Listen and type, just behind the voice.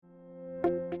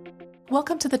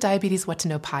Welcome to the Diabetes What to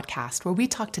Know podcast, where we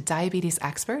talk to diabetes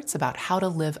experts about how to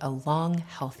live a long,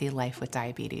 healthy life with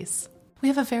diabetes. We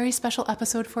have a very special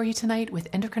episode for you tonight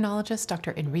with endocrinologist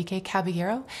Dr. Enrique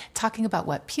Caballero talking about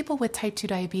what people with type 2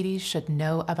 diabetes should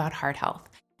know about heart health.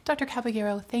 Dr.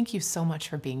 Caballero, thank you so much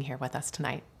for being here with us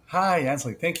tonight. Hi,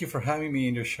 Ansley. Thank you for having me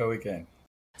in your show again.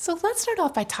 So let's start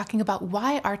off by talking about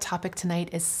why our topic tonight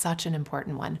is such an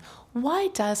important one. Why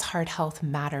does heart health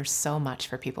matter so much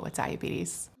for people with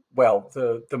diabetes? Well,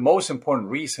 the most important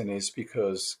reason is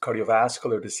because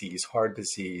cardiovascular disease, heart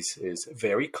disease, is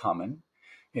very common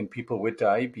in people with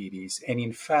diabetes, and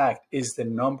in fact is the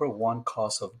number one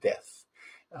cause of death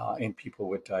in people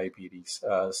with diabetes.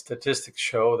 Statistics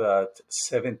show that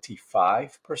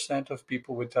 75% of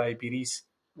people with diabetes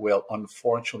will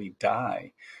unfortunately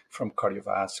die from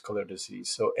cardiovascular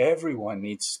disease. So everyone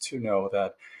needs to know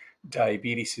that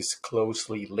diabetes is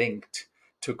closely linked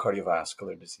to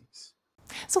cardiovascular disease.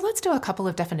 So let's do a couple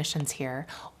of definitions here.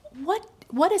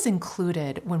 What is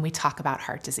included when we talk about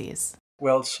heart disease?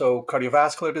 Well, so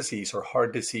cardiovascular disease or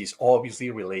heart disease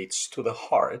obviously relates to the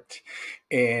heart.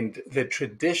 And the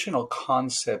traditional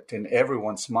concept in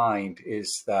everyone's mind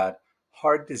is that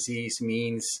heart disease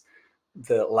means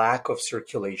the lack of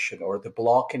circulation or the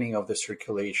blocking of the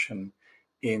circulation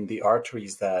in the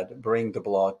arteries that bring the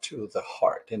blood to the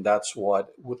heart. And that's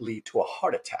what would lead to a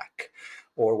heart attack,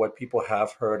 or what people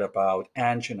have heard about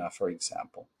angina, for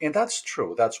example. And that's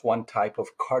true. That's one type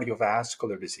of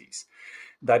cardiovascular disease.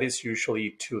 That is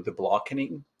usually to the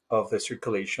blocking of the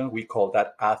circulation. We call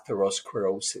that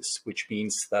atherosclerosis, which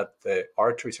means that the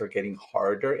arteries are getting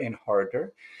harder and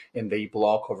harder, and they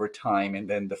block over time, and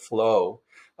then the flow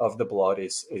of the blood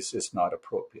is not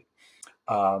appropriate.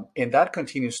 And that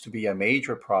continues to be a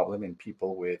major problem in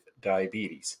people with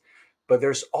diabetes. But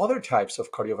there's other types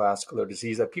of cardiovascular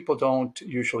disease that people don't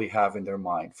usually have in their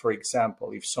mind. For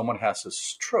example, if someone has a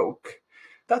stroke,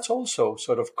 that's also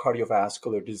sort of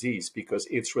cardiovascular disease because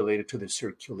it's related to the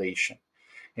circulation.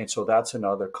 And so that's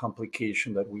another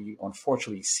complication that we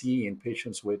unfortunately see in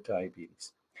patients with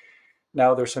diabetes.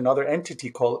 Now, there's another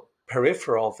entity called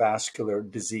peripheral vascular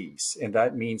disease, and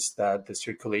that means that the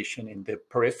circulation in the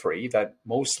periphery, that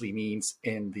mostly means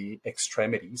in the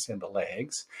extremities and the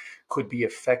legs, could be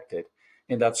affected.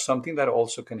 And that's something that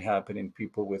also can happen in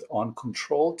people with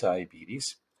uncontrolled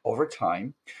diabetes over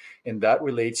time. And that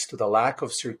relates to the lack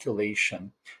of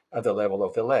circulation at the level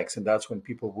of the legs. And that's when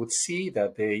people would see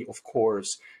that they, of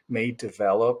course, may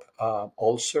develop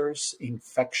ulcers,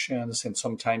 infections, and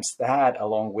sometimes that,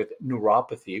 along with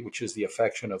neuropathy, which is the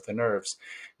affection of the nerves,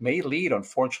 may lead,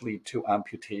 unfortunately, to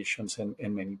amputations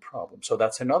and many problems. So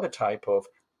that's another type of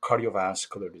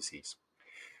cardiovascular disease.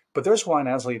 But there's one,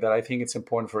 Ansley, that I think it's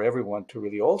important for everyone to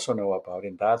really also know about,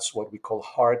 and that's what we call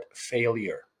heart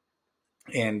failure.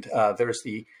 And there's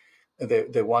the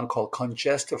one called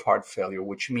congestive heart failure,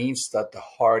 which means that the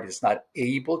heart is not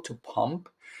able to pump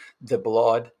the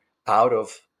blood out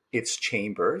of its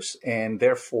chambers, and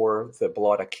therefore the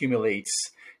blood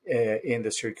accumulates in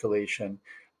the circulation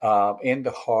in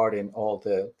the heart and all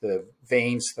the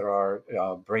veins that are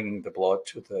bringing the blood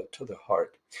to the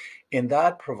heart. And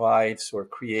that provides or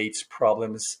creates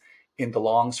problems in the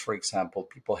lungs. For example,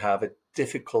 people have a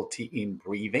difficulty in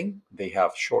breathing. They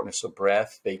have shortness of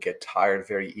breath. They get tired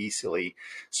very easily.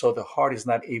 So the heart is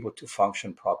not able to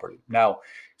function properly. Now,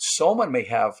 someone may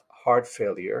have heart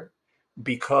failure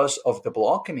because of the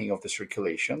blocking of the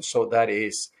circulation. So that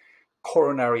is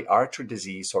coronary artery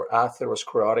disease or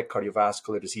atherosclerotic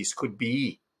cardiovascular disease could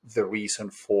be the reason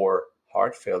for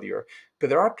heart failure. But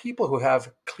there are people who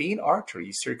have clean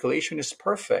arteries, circulation is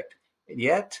perfect, and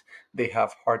yet they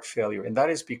have heart failure. And that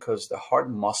is because the heart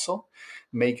muscle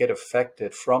may get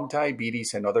affected from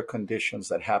diabetes and other conditions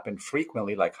that happen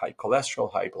frequently, like high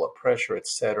cholesterol, high blood pressure,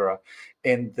 etc.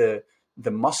 And the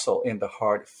muscle in the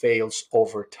heart fails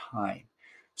over time.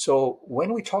 So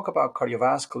when we talk about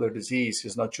cardiovascular disease,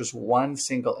 it's not just one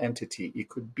single entity. It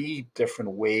could be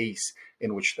different ways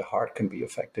in which the heart can be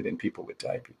affected in people with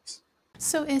diabetes.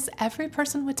 So is every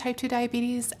person with type 2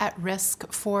 diabetes at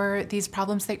risk for these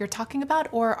problems that you're talking about,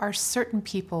 or are certain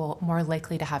people more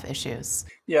likely to have issues?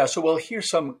 Yeah, so well,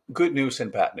 here's some good news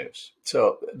and bad news.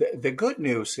 So the good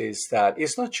news is that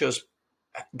it's not just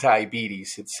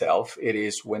diabetes itself. It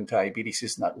is when diabetes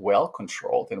is not well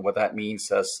controlled. And what that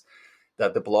means is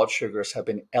that the blood sugars have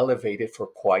been elevated for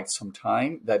quite some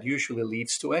time. That usually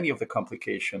leads to any of the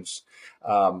complications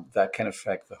that can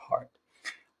affect the heart.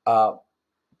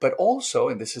 But also,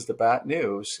 and this is the bad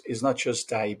news, is not just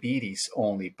diabetes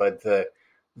only, but the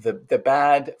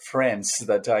bad friends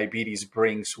that diabetes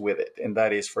brings with it. And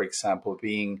that is, for example,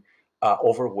 being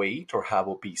overweight or have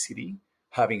obesity,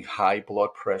 having high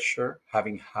blood pressure,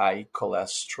 having high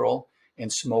cholesterol,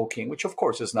 and smoking, which of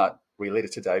course is not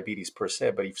related to diabetes per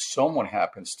se, but if someone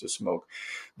happens to smoke,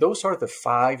 those are the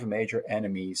five major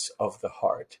enemies of the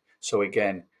heart. So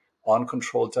again,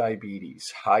 uncontrolled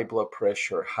diabetes, high blood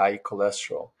pressure, high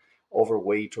cholesterol,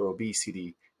 overweight or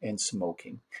obesity, and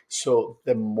smoking. So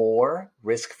the more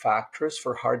risk factors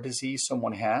for heart disease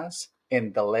someone has,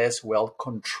 and the less well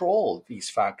controlled these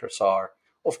factors are,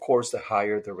 of course, the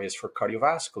higher the risk for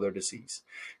cardiovascular disease.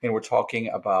 And we're talking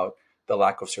about the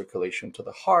lack of circulation to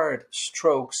the heart,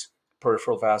 strokes,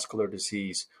 peripheral vascular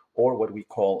disease, or what we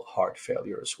call heart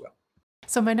failure as well.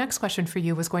 So my next question for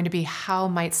you was going to be, how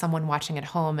might someone watching at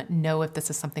home know if this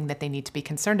is something that they need to be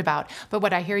concerned about? But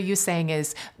what I hear you saying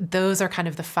is those are kind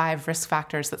of the five risk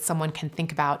factors that someone can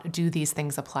think about. Do these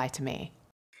things apply to me?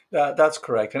 That's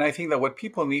correct. And I think that what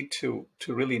people need to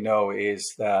really know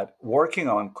is that working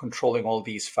on controlling all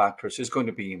these factors is going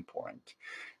to be important.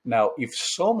 Now, if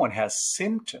someone has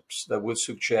symptoms that would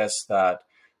suggest that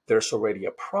there's already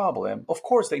a problem, of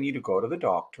course, they need to go to the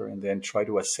doctor and then try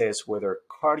to assess whether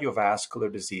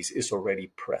cardiovascular disease is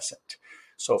already present.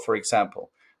 So, for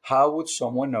example, how would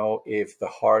someone know if the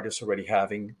heart is already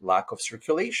having lack of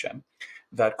circulation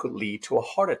that could lead to a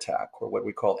heart attack or what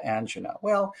we call angina?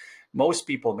 Well, most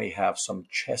people may have some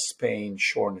chest pain,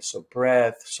 shortness of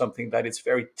breath, something that is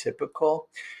very typical.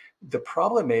 The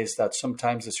problem is that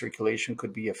sometimes the circulation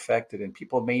could be affected and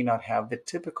people may not have the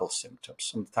typical symptoms.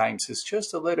 Sometimes it's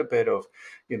just a little bit of,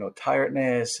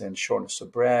 tiredness and shortness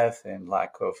of breath and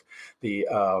lack of the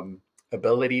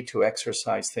ability to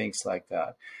exercise, things like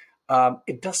that.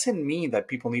 It doesn't mean that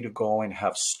people need to go and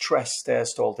have stress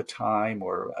tests all the time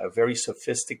or a very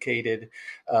sophisticated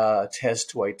test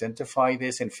to identify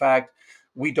this. In fact,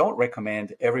 we don't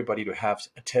recommend everybody to have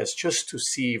a test just to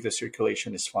see if the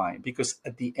circulation is fine, because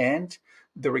at the end,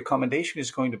 the recommendation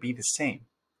is going to be the same.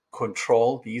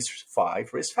 Control these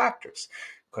five risk factors.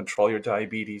 Control your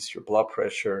diabetes, your blood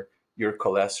pressure, your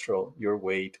cholesterol, your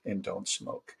weight, and don't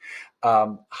smoke.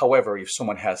 However, if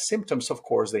someone has symptoms, of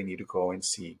course, they need to go and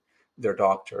see their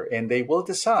doctor, and they will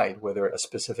decide whether a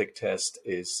specific test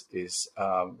is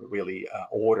really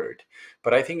ordered.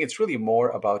 But I think it's really more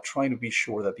about trying to be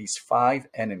sure that these five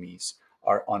enemies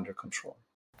are under control.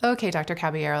 Okay, Dr.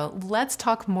 Caballero, let's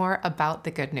talk more about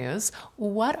the good news.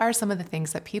 What are some of the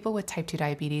things that people with type 2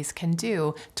 diabetes can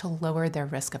do to lower their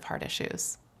risk of heart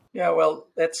issues? Yeah, well,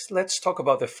 let's talk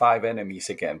about the five enemies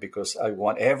again, because I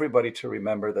want everybody to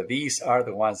remember that these are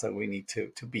the ones that we need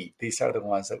to beat. These are the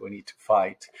ones that we need to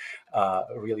fight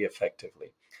really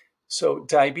effectively. So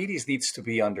diabetes needs to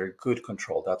be under good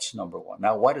control. That's number one.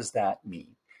 Now, what does that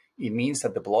mean? It means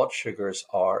that the blood sugars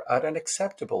are at an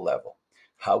acceptable level.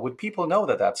 How would people know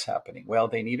that that's happening? Well,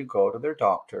 they need to go to their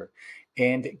doctor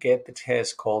and get the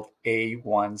test called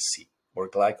A1C, or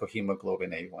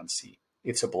glycohemoglobin A1C.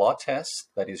 It's a blood test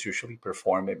that is usually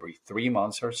performed every 3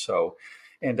 months or so,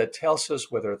 and that tells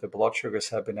us whether the blood sugars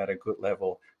have been at a good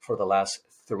level for the last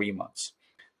 3 months.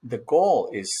 The goal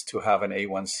is to have an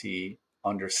A1C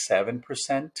under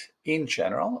 7% in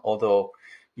general, although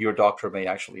your doctor may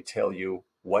actually tell you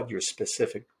what your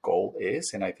specific goal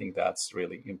is, and I think that's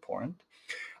really important.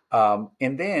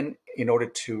 And then in order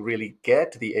to really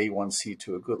get the A1C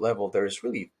to a good level, there's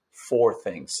really 4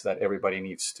 things that everybody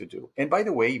needs to do. And by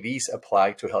the way, these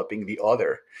apply to helping the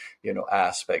other,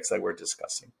 aspects that we're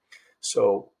discussing.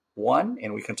 So one,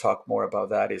 and we can talk more about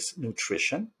that, is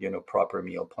nutrition, proper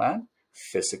meal plan,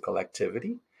 physical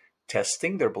activity,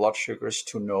 testing their blood sugars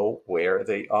to know where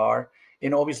they are,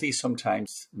 and obviously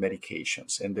sometimes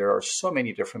medications. And there are so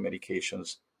many different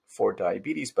medications for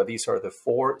diabetes, but these are the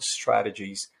 4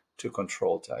 strategies to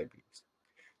control diabetes.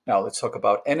 Now let's talk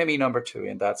about enemy number 2,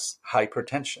 and that's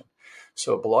hypertension.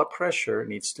 So blood pressure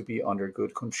needs to be under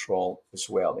good control as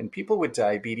well. In people with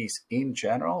diabetes in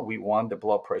general, we want the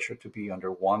blood pressure to be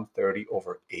under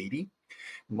 130/80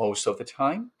 most of the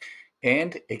time.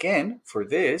 And again, for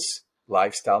this,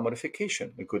 lifestyle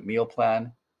modification, a good meal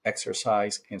plan,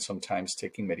 exercise, and sometimes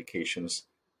taking medications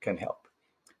can help.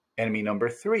 Enemy number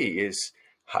 3 is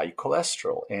high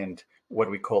cholesterol and what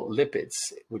we call lipids,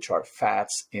 which are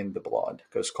fats in the blood,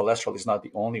 because cholesterol is not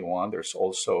the only one. There's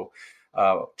also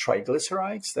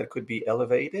triglycerides that could be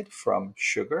elevated from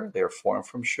sugar. They're formed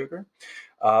from sugar.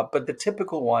 But the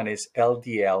typical one is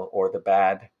LDL, or the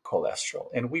bad cholesterol.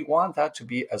 And we want that to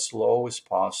be as low as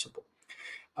possible.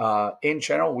 In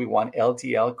general, we want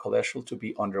LDL cholesterol to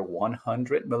be under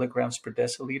 100 milligrams per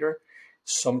deciliter.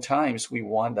 Sometimes we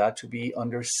want that to be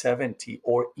under 70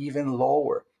 or even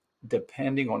lower,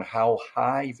 depending on how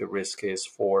high the risk is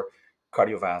for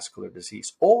cardiovascular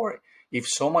disease. Or if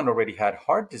someone already had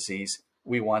heart disease,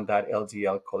 we want that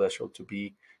LDL cholesterol to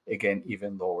be, again,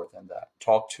 even lower than that.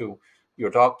 Talk to your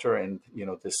doctor and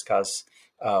discuss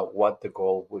what the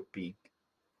goal would be.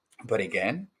 But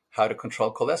again, how to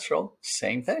control cholesterol?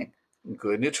 Same thing.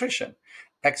 Good nutrition,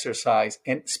 exercise,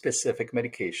 and specific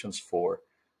medications for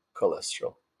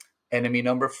cholesterol. Enemy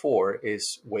number 4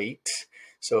 is weight.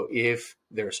 So if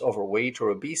there's overweight or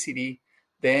obesity,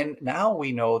 then now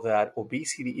we know that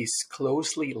obesity is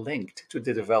closely linked to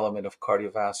the development of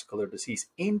cardiovascular disease,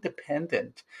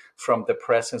 independent from the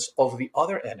presence of the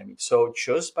other enemy. So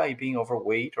just by being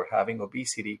overweight or having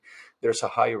obesity, there's a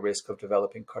higher risk of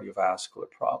developing cardiovascular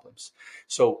problems.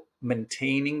 So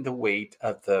maintaining the weight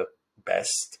at the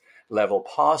best level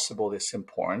possible is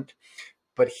important.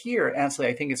 But here, Ansley,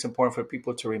 I think it's important for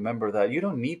people to remember that you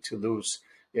don't need to lose,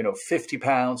 50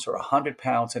 pounds or 100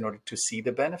 pounds in order to see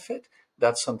the benefit.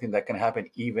 That's something that can happen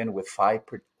even with 5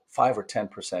 or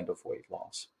 10% of weight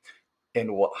loss.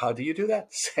 And how do you do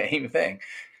that? Same thing.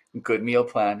 Good meal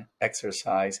plan,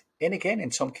 exercise, and again,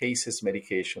 in some cases,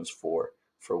 medications for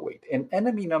weight. And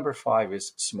enemy number 5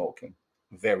 is smoking.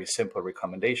 Very simple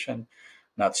recommendation,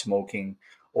 not smoking.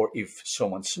 Or if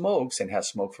someone smokes and has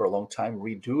smoked for a long time,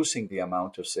 reducing the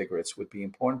amount of cigarettes would be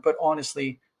important. But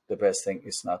honestly, the best thing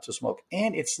is not to smoke.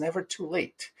 And it's never too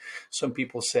late. Some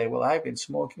people say, well, I've been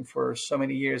smoking for so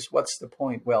many years. What's the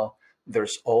point? Well,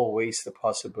 there's always the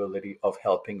possibility of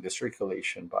helping the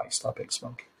circulation by stopping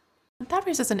smoking. That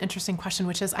raises an interesting question,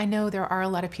 which is I know there are a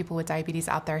lot of people with diabetes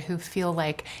out there who feel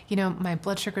like, my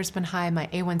blood sugar's been high, my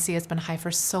A1C has been high for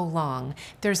so long.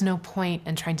 There's no point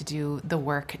in trying to do the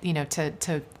work,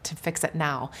 to fix it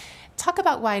now. Talk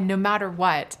about why no matter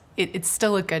what, it's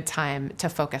still a good time to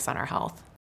focus on our health.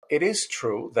 It is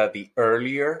true that the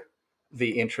earlier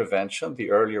the intervention, the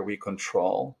earlier we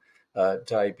control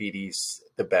diabetes,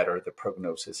 the better the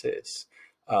prognosis is.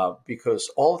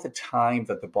 Because all the time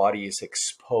that the body is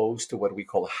exposed to what we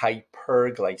call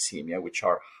hyperglycemia, which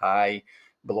are high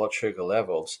blood sugar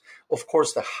levels, of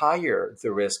course, the higher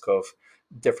the risk of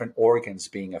different organs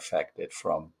being affected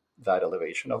from that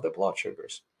elevation of the blood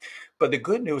sugars. But the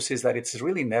good news is that it's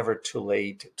really never too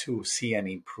late to see an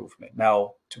improvement.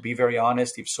 Now, to be very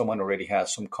honest, if someone already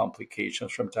has some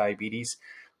complications from diabetes,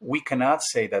 we cannot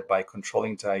say that by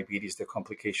controlling diabetes, the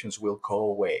complications will go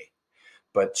away.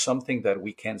 But something that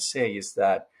we can say is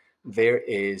that there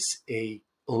is a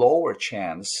lower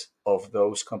chance of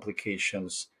those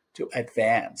complications to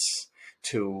advance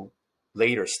to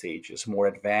later stages, more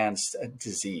advanced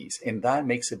disease. And that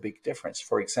makes a big difference.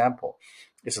 For example,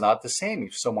 it's not the same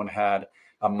if someone had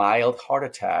a mild heart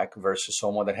attack versus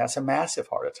someone that has a massive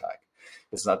heart attack.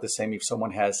 It's not the same if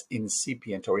someone has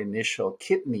incipient or initial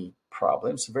kidney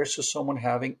problems versus someone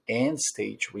having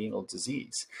end-stage renal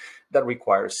disease that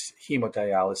requires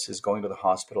hemodialysis, going to the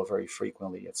hospital very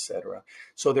frequently, etc.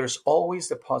 So there's always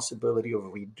the possibility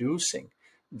of reducing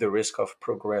the risk of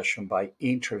progression by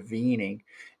intervening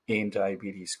in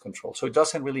diabetes control. So it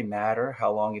doesn't really matter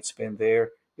how long it's been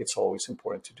there. It's always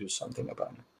important to do something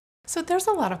about it. So there's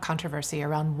a lot of controversy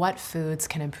around what foods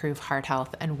can improve heart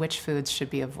health and which foods should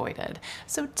be avoided.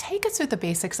 So take us through the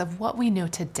basics of what we know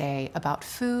today about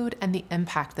food and the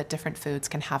impact that different foods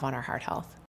can have on our heart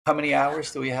health. How many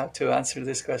hours do we have to answer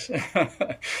this question?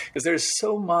 Because there's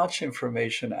so much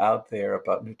information out there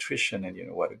about nutrition and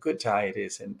what a good diet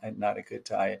is and not a good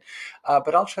diet.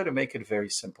 But I'll try to make it very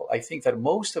simple. I think that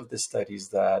most of the studies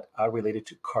that are related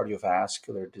to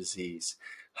cardiovascular disease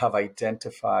have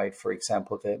identified, for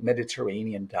example, the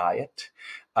Mediterranean diet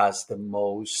as the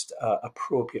most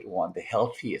appropriate one, the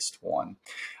healthiest one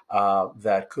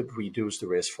that could reduce the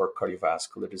risk for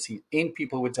cardiovascular disease in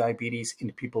people with diabetes,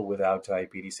 in people without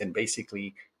diabetes, and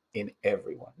basically in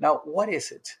everyone. Now, what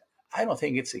is it? I don't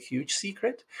think it's a huge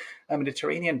secret. A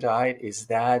Mediterranean diet is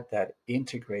that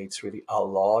integrates really a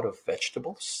lot of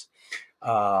vegetables.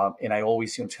 And I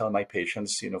always tell my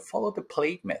patients, follow the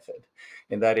plate method.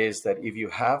 And that is that if you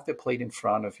have the plate in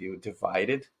front of you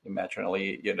divided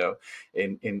imaginarily,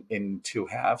 in two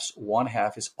halves, one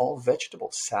half is all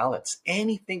vegetables, salads,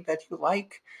 anything that you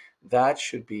like, that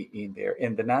should be in there.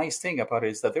 And the nice thing about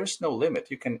it is that there's no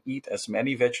limit. You can eat as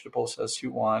many vegetables as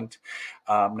you want.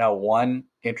 Now, one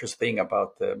interesting thing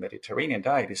about the Mediterranean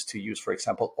diet is to use, for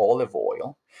example, olive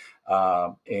oil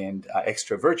and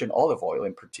extra virgin olive oil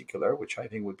in particular, which I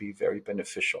think would be very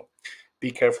beneficial.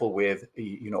 Be careful with,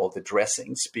 all the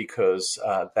dressings because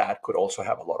that could also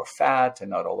have a lot of fat and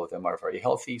not all of them are very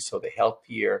healthy. So the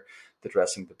healthier the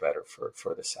dressing, the better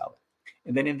for the salad.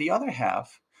 And then in the other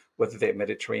half, what the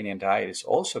Mediterranean diet is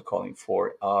also calling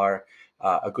for are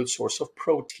a good source of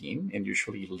protein, and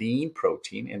usually lean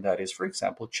protein, and that is, for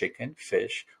example, chicken,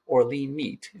 fish, or lean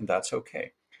meat, and that's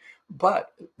okay.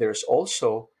 But there's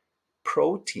also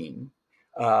protein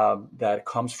that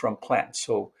comes from plants.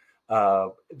 So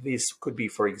this could be,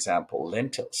 for example,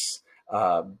 lentils,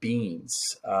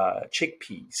 beans,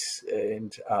 chickpeas,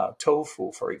 and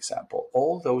tofu, for example.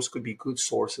 All those could be good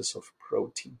sources of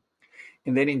protein.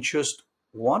 And then in just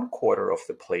 1/4 of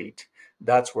the plate,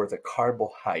 that's where the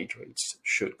carbohydrates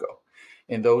should go.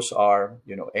 And those are,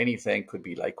 anything could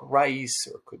be like rice,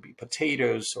 or could be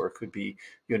potatoes, or it could be,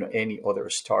 any other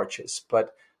starches.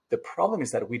 But the problem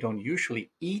is that we don't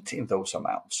usually eat in those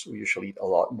amounts. We usually eat a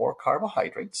lot more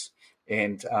carbohydrates.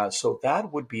 And so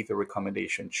that would be the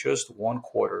recommendation, just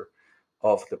 1/4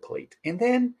 of the plate. And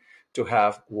then to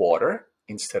have water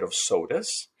instead of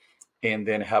sodas, and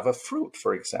then have a fruit,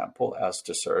 for example, as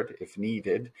dessert if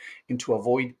needed, and to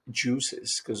avoid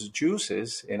juices. Because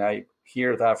juices, and I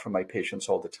hear that from my patients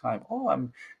all the time, oh,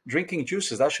 I'm drinking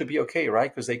juices. That should be okay, right?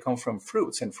 Because they come from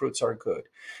fruits and fruits are good.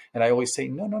 And I always say,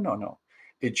 no, no, no, no.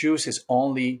 The juice is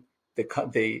only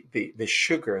the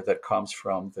sugar that comes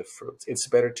from the fruits. It's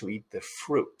better to eat the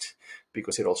fruit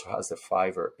because it also has the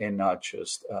fiber and not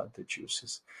just the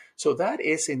juices. So that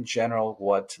is in general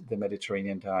what the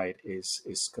Mediterranean diet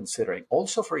is considering.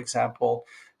 Also, for example,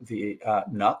 the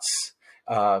nuts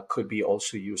could be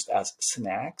also used as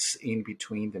snacks in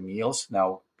between the meals.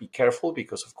 Now, be careful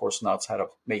because, of course, nuts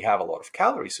may have a lot of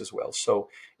calories as well. So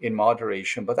in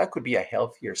moderation, but that could be a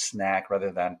healthier snack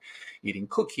rather than eating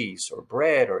cookies or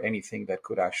bread or anything that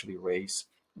could actually raise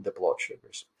the blood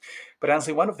sugars. But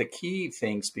Ansley, one of the key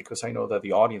things, because I know that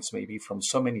the audience may be from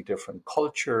so many different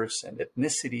cultures and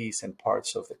ethnicities and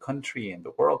parts of the country and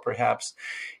the world perhaps,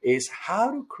 is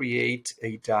how to create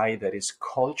a diet that is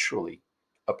culturally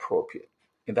appropriate.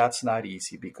 And that's not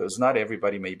easy because not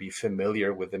everybody may be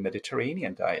familiar with the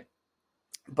Mediterranean diet.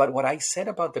 But what I said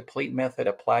about the plate method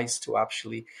applies to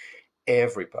actually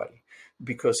everybody.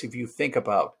 Because if you think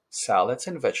about salads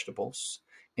and vegetables,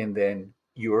 and then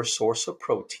your source of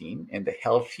protein, and the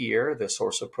healthier the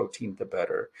source of protein, the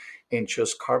better, and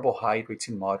just carbohydrates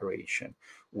in moderation,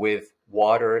 with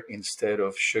water instead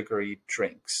of sugary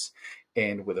drinks,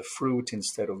 and with a fruit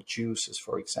instead of juices,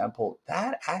 for example,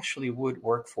 that actually would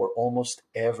work for almost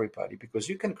everybody because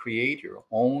you can create your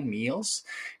own meals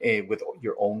with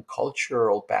your own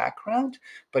cultural background.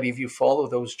 But if you follow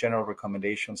those general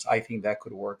recommendations, I think that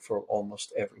could work for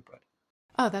almost everybody.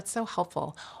 Oh, that's so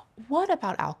helpful. What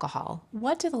about alcohol?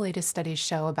 What do the latest studies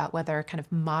show about whether kind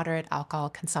of moderate alcohol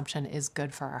consumption is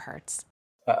good for our hearts?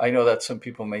 I know that some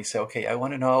people may say, okay, I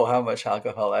want to know how much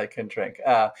alcohol I can drink.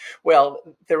 Well,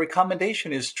 the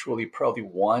recommendation is truly probably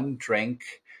 1 drink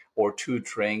or 2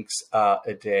 drinks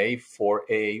a day for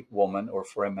a woman or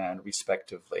for a man,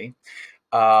 respectively.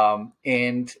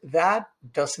 And that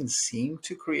doesn't seem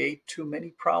to create too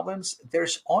many problems.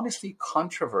 There's honestly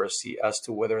controversy as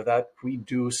to whether that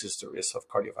reduces the risk of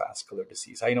cardiovascular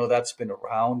disease. I know that's been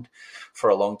around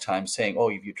for a long time, saying, oh,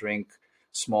 if you drink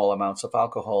small amounts of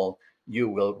alcohol, you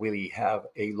will really have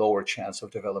a lower chance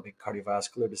of developing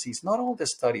cardiovascular disease. Not all the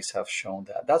studies have shown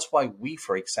that. That's why we,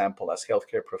 for example, as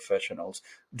healthcare professionals,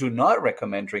 do not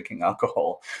recommend drinking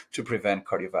alcohol to prevent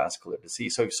cardiovascular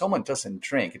disease. So if someone doesn't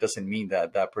drink, it doesn't mean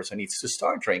that that person needs to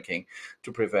start drinking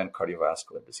to prevent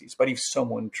cardiovascular disease. But if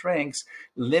someone drinks,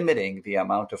 limiting the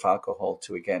amount of alcohol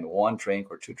to, again, 1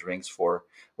 drink or 2 drinks for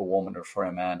a woman or for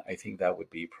a man, I think that would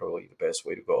be probably the best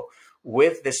way to go.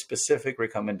 With the specific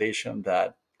recommendation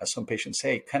that, as some patients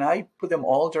say, can I put them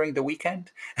all during the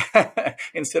weekend?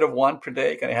 Instead of 1 per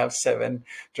day, can I have 7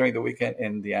 during the weekend?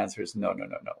 And the answer is no, no,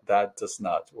 no, no. That does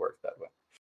not work that way.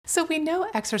 So we know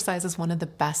exercise is one of the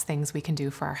best things we can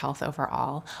do for our health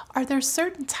overall. Are there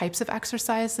certain types of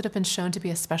exercise that have been shown to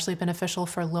be especially beneficial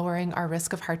for lowering our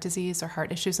risk of heart disease or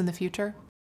heart issues in the future?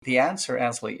 The answer,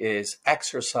 Ansley, is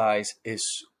exercise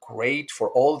is great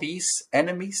for all these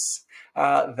enemies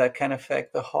that can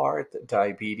affect the heart: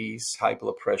 diabetes, high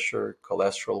blood pressure,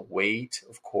 cholesterol, weight,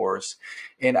 of course,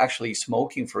 and actually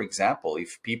smoking, for example.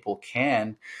 If people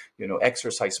can,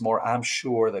 exercise more, I'm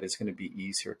sure that it's going to be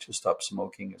easier to stop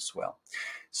smoking as well.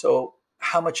 So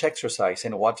how much exercise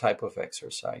and what type of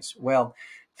exercise? Well,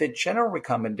 the general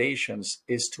recommendations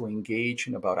is to engage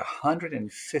in about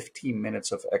 150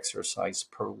 minutes of exercise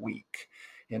per week.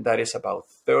 And that is about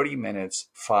 30 minutes,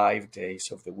 5 days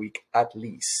of the week at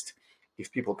least.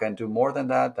 If people can do more than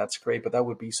that, that's great, but that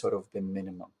would be sort of the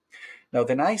minimum. Now,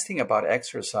 the nice thing about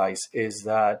exercise is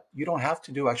that you don't have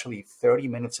to do actually 30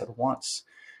 minutes at once.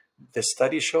 The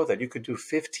studies show that you could do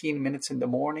 15 minutes in the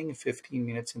morning, 15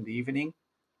 minutes in the evening,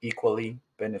 equally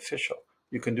beneficial.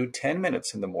 You can do 10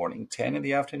 minutes in the morning, 10 in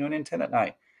the afternoon, and 10 at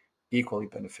night, equally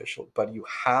beneficial. But you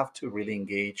have to really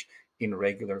engage in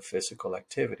regular physical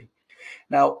activity.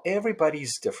 Now,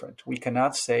 everybody's different. We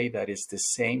cannot say that it's the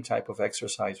same type of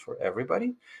exercise for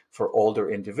everybody. For older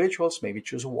individuals, maybe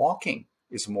just walking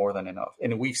is more than enough.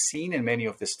 And we've seen in many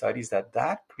of the studies that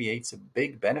that creates a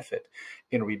big benefit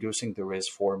in reducing the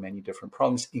risk for many different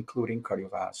problems, including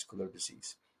cardiovascular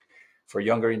disease. For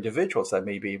younger individuals that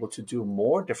may be able to do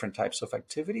more different types of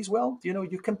activities, well,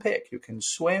 you can pick. You can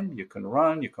swim, you can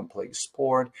run, you can play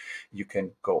sport, you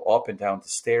can go up and down the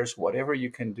stairs, whatever you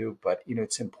can do, but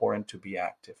it's important to be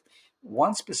active.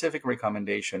 One specific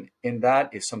recommendation, and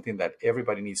that is something that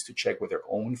everybody needs to check with their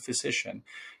own physician,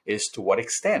 is to what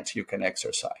extent you can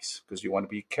exercise. Because you want to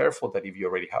be careful that if you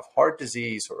already have heart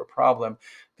disease or a problem,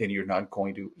 then you're not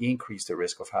going to increase the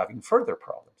risk of having further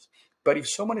problems. But if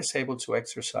someone is able to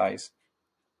exercise,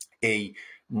 a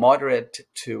moderate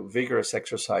to vigorous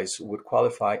exercise would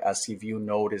qualify as if you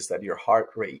notice that your heart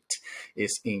rate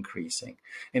is increasing.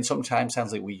 And sometimes,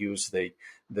 Ansley, we use the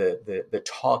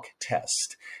talk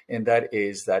test. And that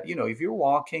is that, if you're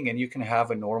walking and you can have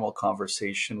a normal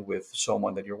conversation with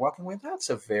someone that you're walking with,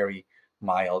 that's a very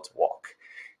mild walk.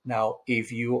 Now,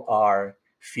 if you are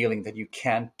feeling that you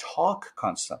can't talk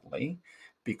constantly,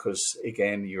 because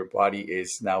again, your body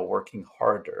is now working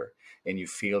harder and you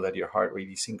feel that your heart rate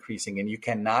is increasing and you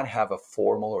cannot have a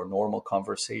formal or normal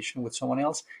conversation with someone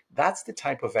else, that's the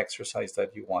type of exercise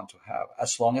that you want to have,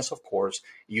 as long as, of course,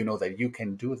 you know that you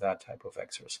can do that type of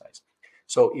exercise.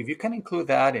 So if you can include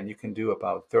that and you can do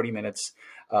about 30 minutes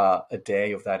a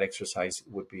day of that exercise,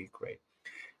 would be great.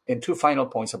 And two final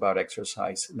points about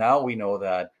exercise. Now we know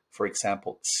that, for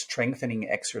example, strengthening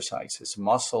exercises,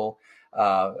 muscle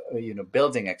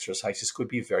building exercises could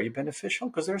be very beneficial,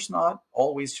 because there's not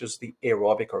always just the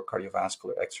aerobic or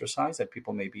cardiovascular exercise that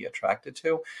people may be attracted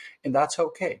to. And that's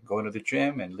okay. Going to the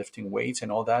gym and lifting weights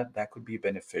and all that, that could be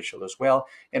beneficial as well.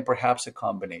 And perhaps a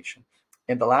combination.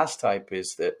 And the last type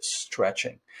is the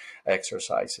stretching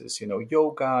exercises,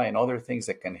 yoga and other things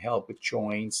that can help with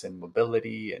joints and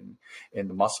mobility and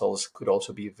the muscles could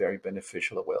also be very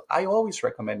beneficial as well. I always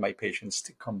recommend my patients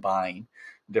to combine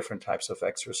different types of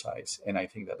exercise. And I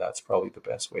think that that's probably the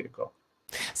best way to go.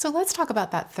 So let's talk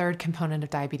about that third component of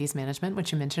diabetes management,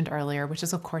 which you mentioned earlier, which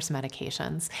is, of course,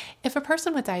 medications. If a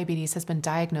person with diabetes has been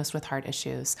diagnosed with heart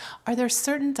issues, are there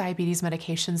certain diabetes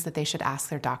medications that they should ask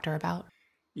their doctor about?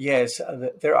 Yes,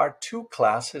 there are two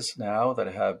classes now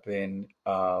that have been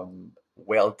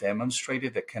well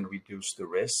demonstrated that can reduce the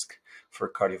risk for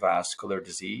cardiovascular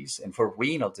disease and for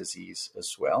renal disease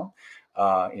as well,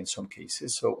 in some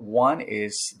cases. So one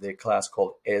is the class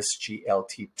called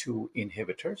SGLT2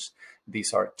 inhibitors.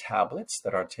 These are tablets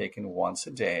that are taken once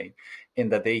a day,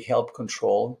 and that they help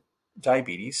control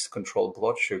diabetes, control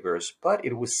blood sugars. But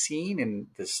it was seen in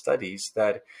the studies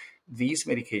that these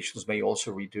medications may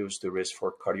also reduce the risk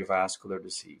for cardiovascular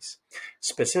disease.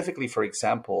 Specifically, for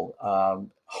example,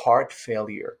 heart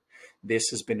failure. This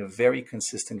has been a very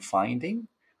consistent finding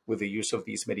with the use of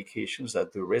these medications,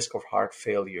 that the risk of heart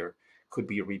failure could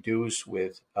be reduced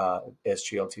with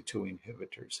SGLT2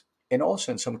 inhibitors. And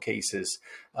also in some cases,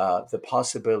 the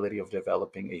possibility of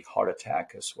developing a heart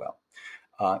attack as well.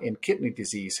 And kidney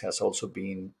disease has also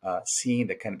been seen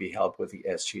that can be helped with the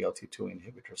SGLT2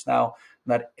 inhibitors. Now,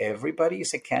 not everybody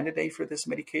is a candidate for this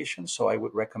medication, so I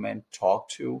would recommend talk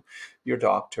to your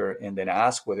doctor and then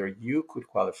ask whether you could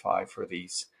qualify for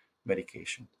these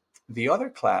medications. The other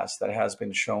class that has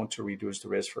been shown to reduce the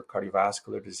risk for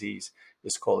cardiovascular disease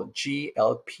is called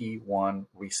GLP-1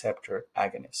 receptor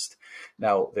agonist.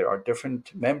 Now, there are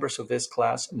different members of this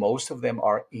class. Most of them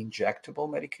are injectable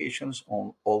medications,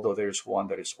 although there's one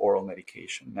that is oral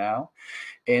medication now.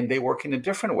 And they work in a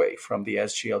different way from the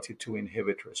SGLT2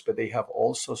 inhibitors, but they have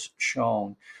also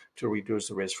shown to reduce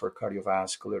the risk for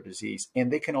cardiovascular disease. And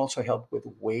they can also help with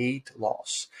weight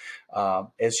loss.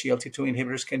 SGLT2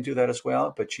 inhibitors can do that as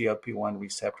well, but GLP-1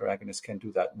 receptor agonists can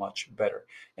do that much better.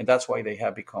 And that's why they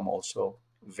have become also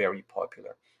very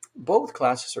popular. Both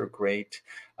classes are great.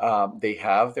 They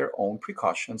have their own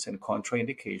precautions and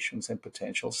contraindications and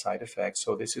potential side effects.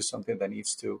 So this is something that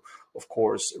needs to, of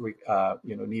course,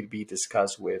 need to be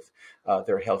discussed with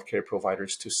their healthcare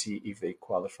providers to see if they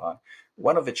qualify.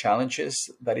 One of the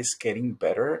challenges that is getting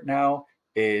better now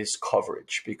is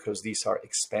coverage, because these are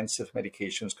expensive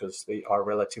medications because they are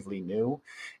relatively new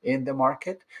in the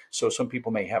market. So some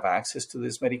people may have access to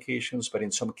these medications, but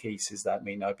in some cases that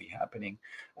may not be happening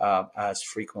as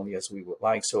frequently as we would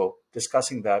like. So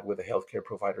discussing that with the healthcare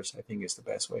providers, I think, is the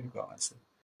best way to go, Ansley.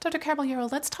 Dr. Caballero,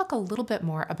 let's talk a little bit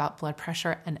more about blood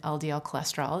pressure and LDL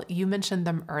cholesterol. You mentioned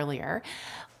them earlier.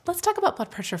 Let's talk about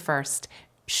blood pressure first.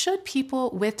 Should people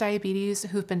with diabetes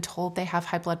who've been told they have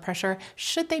high blood pressure,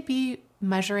 should they be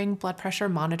measuring blood pressure,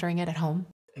 monitoring it at home?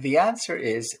 The answer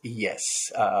is yes.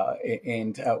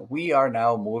 And we are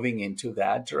now moving into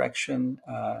that direction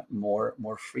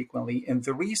more frequently. And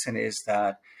the reason is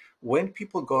that when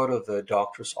people go to the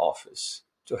doctor's office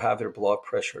to have their blood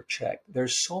pressure checked,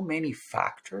 there's so many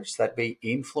factors that may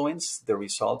influence the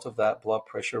result of that blood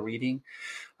pressure reading.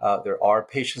 There are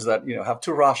patients that have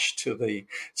to rush to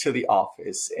the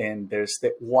office, and there's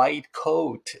the white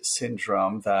coat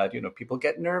syndrome that people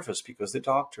get nervous because the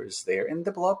doctor is there, and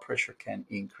the blood pressure can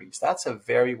increase. That's a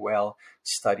very well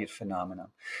studied phenomenon.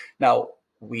 Now,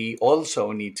 we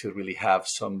also need to really have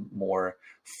some more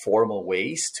formal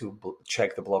ways to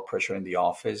check the blood pressure in the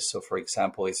office. So, for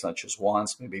example, it's not just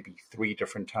once, maybe 3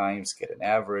 different times, get an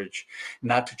average,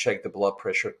 not to check the blood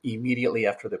pressure immediately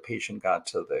after the patient got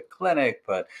to the clinic,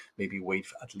 but maybe wait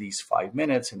for at least 5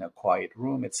 minutes in a quiet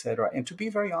room, etc. And to be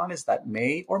very honest, that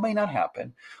may or may not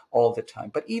happen all the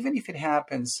time. But even if it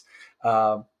happens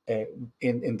in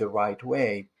the right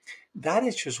way, that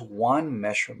is just one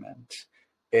measurement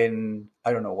in,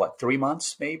 I don't know what, 3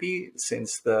 months maybe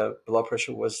since the blood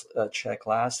pressure was checked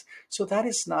last. So that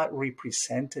is not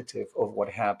representative of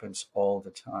what happens all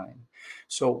the time.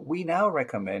 So we now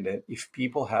recommend it if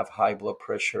people have high blood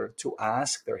pressure to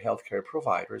ask their healthcare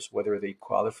providers whether they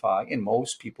qualify, and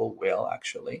most people will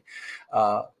actually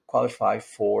qualify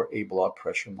for a blood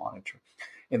pressure monitor.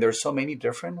 And there's so many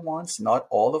different ones. Not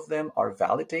all of them are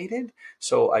validated.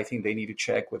 So I think they need to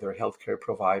check with their healthcare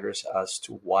providers as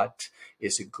to what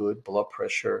is a good blood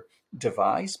pressure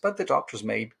device. But the doctors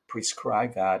may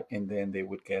prescribe that, and then they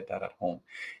would get that at home.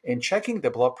 And checking the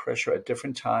blood pressure at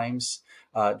different times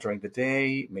during the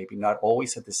day, maybe not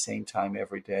always at the same time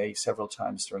every day, several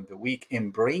times during the week,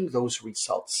 and bring those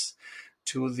results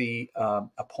to the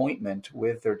appointment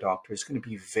with their doctor is going to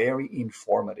be very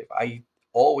informative. I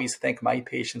always thank my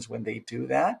patients when they do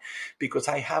that, because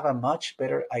I have a much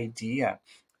better idea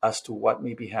as to what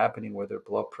may be happening with their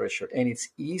blood pressure. And it's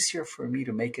easier for me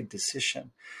to make a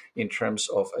decision in terms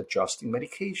of adjusting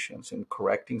medications and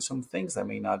correcting some things that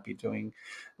may not be going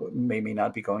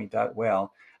that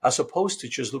well, as opposed to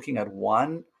just looking at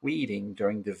one reading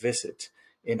during the visit.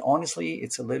 And honestly,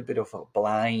 it's a little bit of a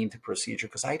blind procedure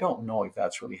because I don't know if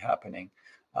that's really happening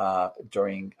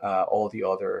during all the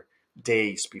other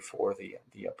days before the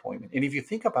appointment. And if you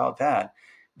think about that,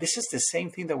 this is the same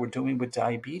thing that we're doing with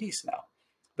diabetes now.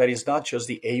 That is not just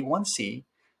the A1C,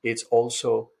 it's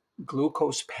also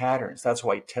glucose patterns. That's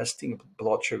why testing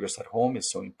blood sugars at home is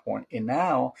so important. And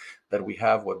now that we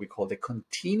have what we call the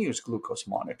continuous glucose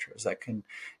monitors that can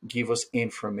give us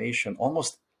information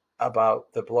almost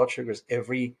about the blood sugars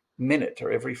every minute or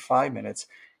every 5 minutes,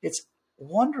 it's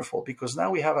wonderful because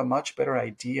now we have a much better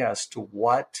idea as to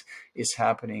what is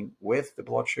happening with the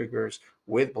blood sugars,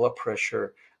 with blood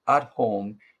pressure at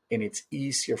home, and it's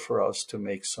easier for us to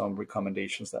make some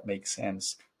recommendations that make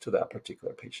sense to that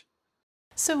particular patient.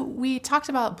 So we talked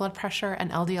about blood pressure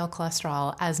and LDL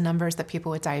cholesterol as numbers that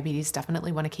people with diabetes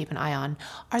definitely want to keep an eye on.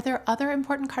 Are there other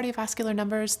important cardiovascular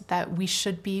numbers that we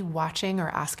should be watching or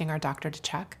asking our doctor to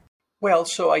check? Well,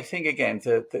 so I think, again,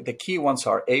 the key ones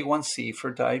are A1C for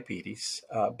diabetes,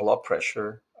 blood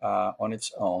pressure on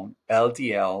its own,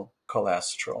 LDL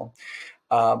cholesterol.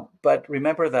 But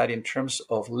remember that in terms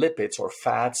of lipids or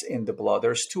fats in the blood,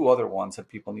 there's two other ones that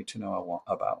people need to know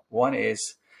about. One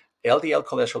is LDL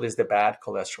cholesterol is the bad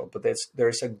cholesterol, but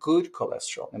there's a good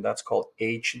cholesterol, and that's called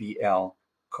HDL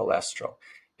cholesterol.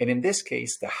 And in this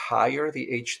case, the higher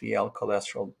the HDL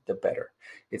cholesterol, the better.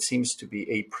 It seems to be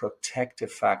a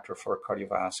protective factor for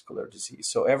cardiovascular disease.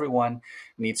 So everyone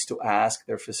needs to ask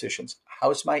their physicians,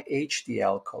 how's my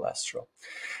HDL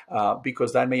cholesterol?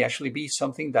 Because that may actually be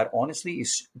something that honestly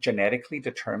is genetically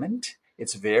determined.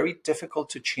 It's very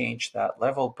difficult to change that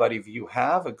level. But if you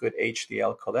have a good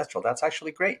HDL cholesterol, that's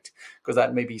actually great because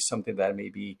that may be something that may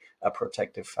be a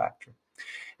protective factor.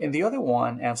 And the other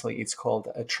one, Ansley, it's called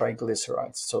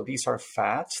triglycerides. So these are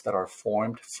fats that are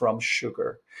formed from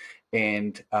sugar.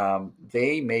 And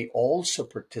they may also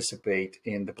participate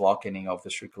in the blocking of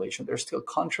the circulation. There's still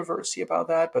controversy about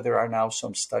that, but there are now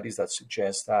some studies that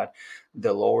suggest that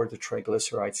the lower the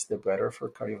triglycerides, the better for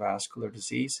cardiovascular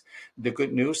disease. The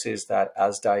good news is that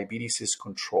as diabetes is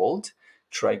controlled,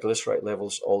 triglyceride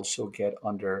levels also get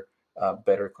under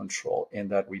better control, and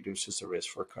that reduces the risk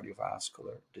for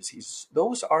cardiovascular disease.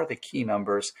 Those are the key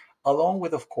numbers, along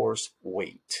with, of course,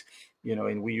 weight.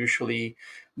 And we usually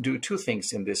do two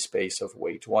things in this space of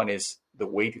weight. One is the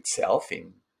weight itself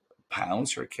in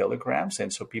pounds or kilograms.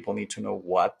 And so people need to know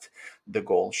what the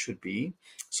goal should be.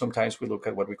 Sometimes we look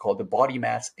at what we call the body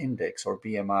mass index or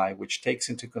BMI, which takes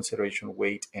into consideration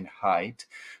weight and height,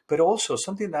 but also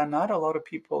something that not a lot of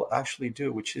people actually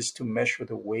do, which is to measure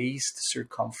the waist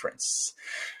circumference.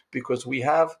 Because we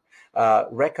have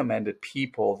recommended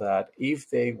people that if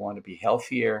they want to be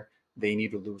healthier, they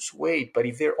need to lose weight. But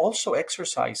if they're also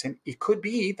exercising, it could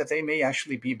be that they may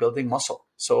actually be building muscle.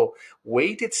 So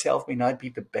weight itself may not be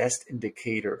the best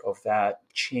indicator of that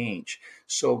change.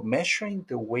 So measuring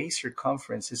the waist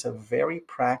circumference is a very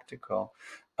practical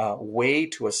way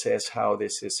to assess how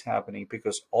this is happening,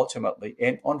 because ultimately,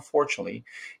 and unfortunately,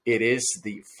 it is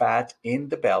the fat in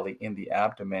the belly, in the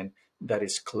abdomen, that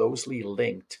is closely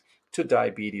linked to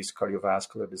diabetes,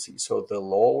 cardiovascular disease. So the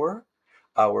lower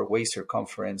our waist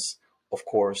circumference, of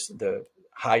course, the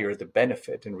higher the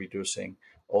benefit in reducing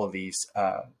all these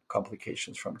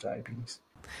complications from diabetes.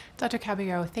 Dr.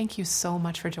 Caballero, thank you so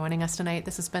much for joining us tonight.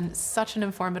 This has been such an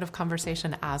informative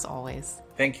conversation as always.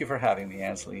 Thank you for having me,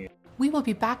 Ansley. We will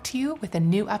be back to you with a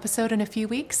new episode in a few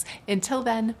weeks. Until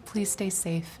then, please stay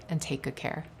safe and take good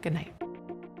care. Good night.